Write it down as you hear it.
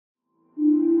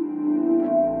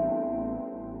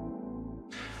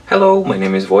Hello, my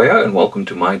name is Voya and welcome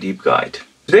to My Deep Guide.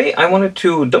 Today I wanted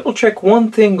to double check one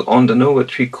thing on the Nova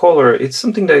 3 color. It's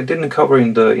something that I didn't cover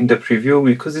in the in-depth review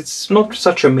because it's not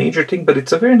such a major thing, but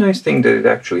it's a very nice thing that it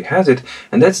actually has it,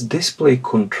 and that's display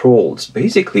controls.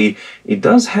 Basically, it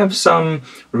does have some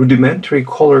rudimentary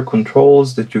color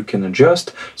controls that you can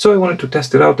adjust, so I wanted to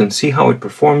test it out and see how it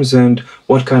performs and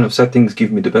what kind of settings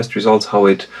give me the best results, how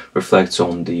it reflects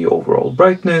on the overall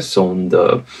brightness, on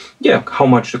the, how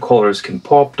much the colors can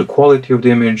pop, the quality of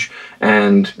the image,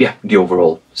 and the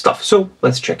overall stuff. So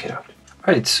let's check it out.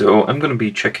 Alright, so I'm going to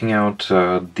be checking out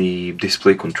the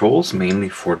display controls, mainly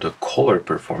for the color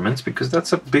performance, because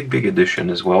that's a big addition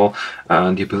as well,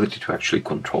 the ability to actually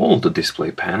control the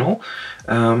display panel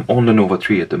on the Nova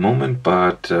 3 at the moment,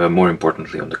 but more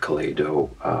importantly on the Kaleido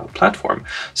platform.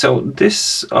 So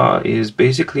this is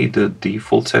basically the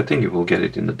default setting. You will get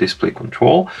it in the display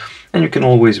control, and you can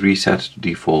always reset to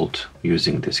default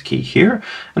using this key here.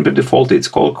 And by default, its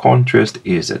color contrast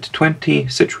is at 20,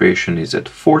 saturation is at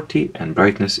 40, and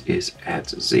brightness is at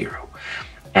 0.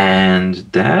 And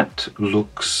that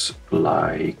looks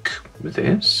like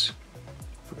this,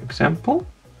 for example.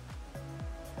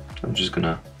 I'm just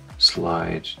gonna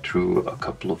slide through a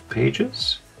couple of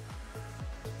pages.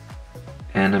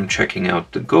 And I'm checking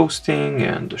out the ghosting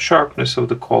and the sharpness of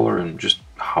the color and just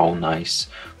how nice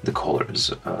the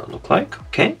colors look like.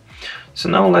 Okay, so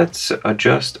now let's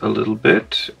adjust a little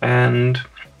bit and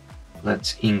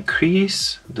let's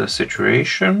increase the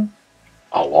saturation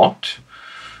a lot,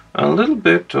 a little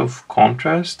bit of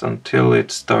contrast until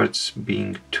it starts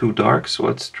being too dark. So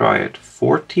let's try at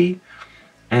 40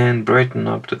 and brighten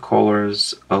up the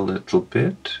colors a little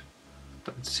bit.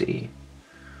 Let's see.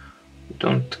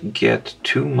 Don't get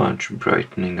too much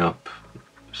brightening up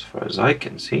as far as I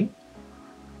can see.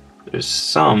 There's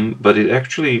some, but it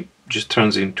actually just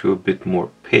turns into a bit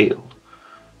more pale.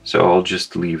 So I'll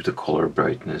just leave the color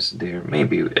brightness there,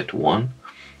 maybe at 1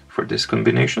 for this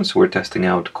combination. So we're testing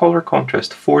out color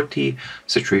contrast 40,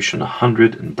 saturation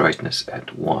 100, and brightness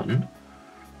at 1.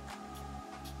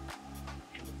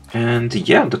 And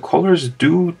yeah, the colors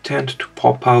do tend to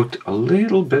pop out a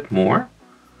little bit more,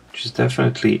 which is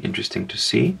definitely interesting to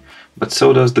see, but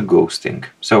so does the ghosting.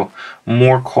 So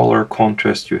more color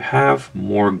contrast you have,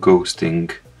 more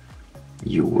ghosting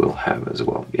you will have as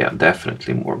well. Yeah,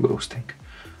 definitely more ghosting,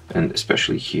 and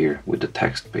especially here with the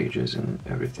text pages and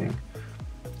everything.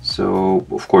 So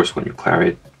of course when you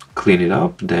clean it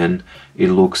up, then it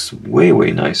looks way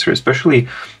nicer, especially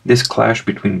this clash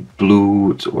between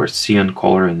blue or cyan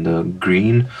color and the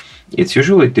green. It's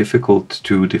usually difficult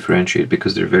to differentiate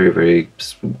because they're very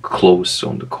close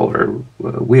on the color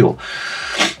wheel.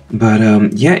 But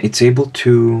yeah, it's able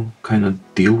to kind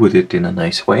of deal with it in a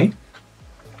nice way.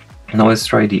 Now let's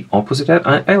try the opposite.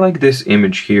 I like this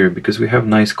image here because we have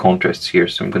nice contrasts here.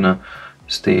 So I'm gonna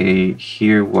stay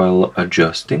here while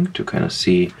adjusting to kind of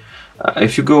see.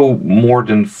 If you go more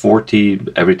than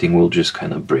 40, everything will just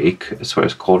kind of break as far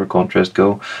as color contrast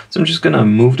go. So I'm just gonna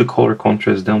move the color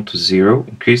contrast down to 0,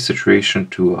 increase saturation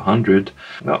to 100.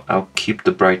 Well, I'll keep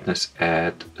the brightness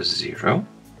at 0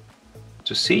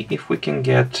 to see if we can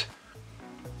get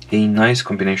a nice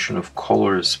combination of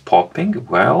colors popping.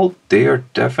 Well, they are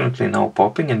definitely now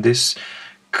popping, and this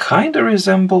kind of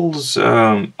resembles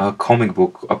a comic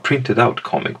book, a printed out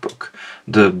comic book,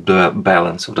 the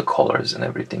balance of the colors and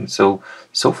everything. So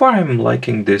far I'm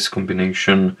liking this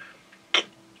combination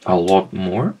a lot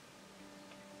more.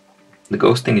 The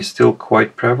ghosting is still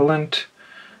quite prevalent,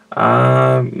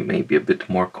 maybe a bit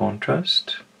more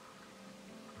contrast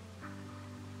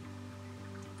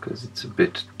because it's a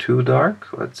bit too dark.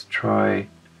 Let's try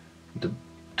the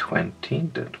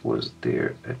 20 that was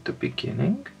there at the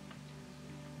beginning.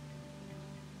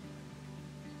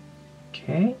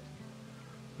 Okay,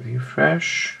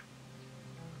 refresh,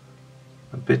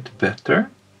 a bit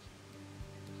better.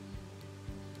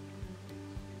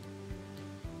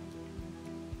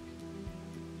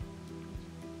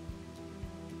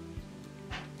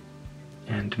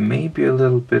 And maybe a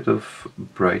little bit of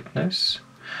brightness,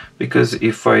 because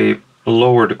if I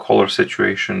lower the color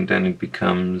saturation, then it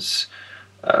becomes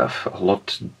a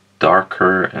lot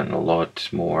darker and a lot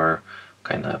more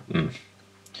kind of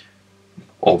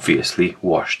obviously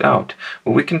washed out.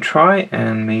 But we can try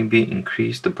and maybe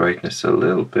increase the brightness a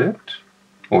little bit,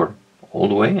 or all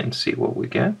the way, and see what we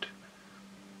get.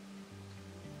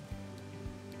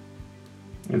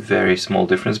 A very small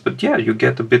difference, but yeah, you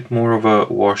get a bit more of a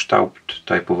washed out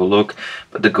type of a look,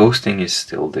 but the ghosting is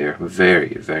still there,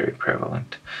 very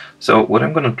prevalent. So what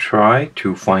I'm going to try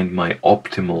to find my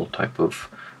optimal type of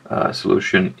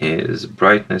solution is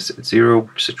brightness at 0,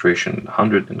 saturation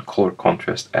 100, and color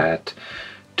contrast at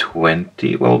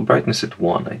 20, well, brightness at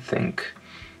 1, I think.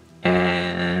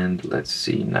 And let's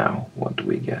see now, what do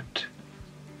we get?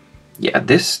 Yeah,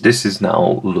 this is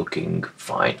now looking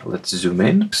fine. Let's zoom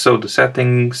in. So the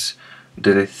settings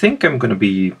that I think I'm going to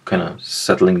be kind of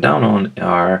settling down on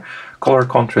are color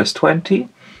contrast 20,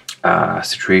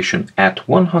 saturation at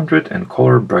 100, and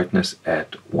color brightness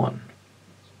at 1.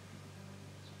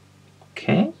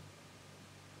 Okay.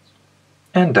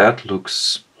 And that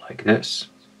looks like this.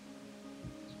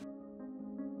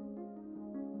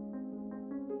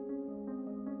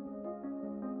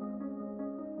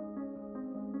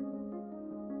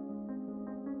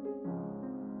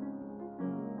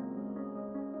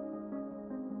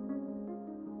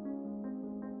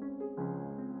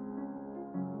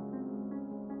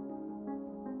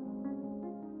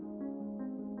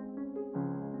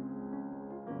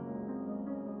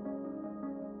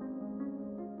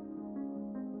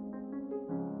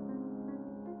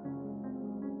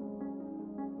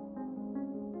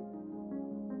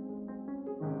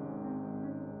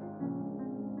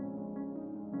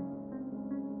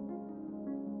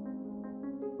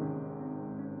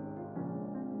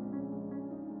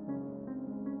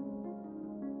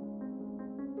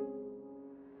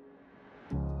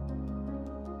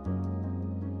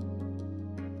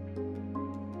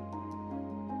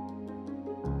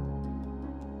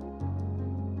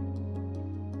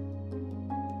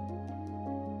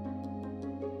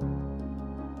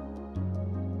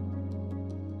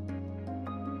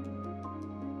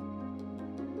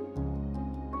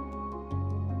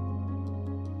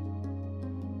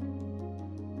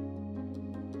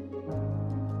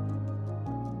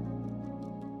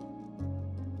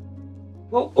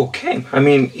 Well, okay. I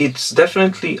mean, it's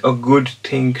definitely a good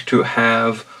thing to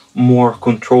have more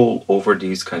control over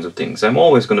these kinds of things. I'm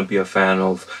always going to be a fan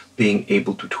of being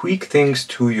able to tweak things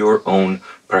to your own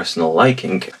personal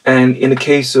liking. And in the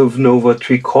case of Nova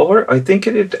 3 Color, I think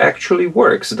it actually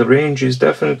works. The range is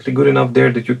definitely good enough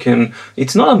there that you can...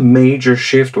 It's not a major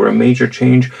shift or a major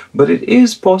change, but it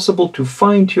is possible to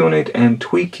fine-tune it and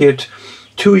tweak it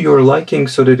to your liking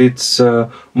so that it's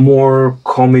more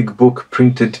comic book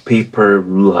printed paper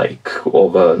like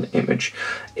of an image.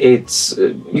 It's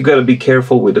you got to be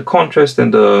careful with the contrast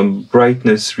and the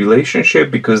brightness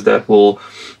relationship, because that will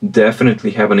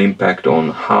definitely have an impact on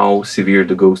how severe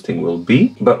the ghosting will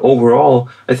be. But overall,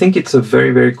 I think it's a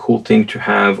very, very cool thing to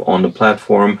have on the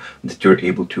platform, that you're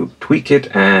able to tweak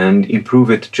it and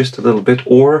improve it just a little bit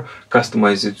or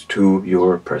customize it to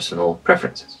your personal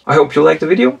preferences. I hope you liked the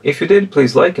video. If you did,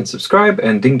 please like and subscribe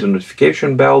and ding the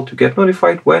notification bell to get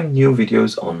notified when new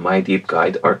videos on My Deep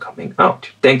Guide are coming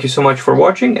out. Thank you so much for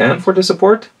watching and for the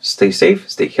support. Stay safe,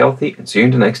 stay healthy, and see you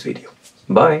in the next video.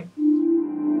 Bye!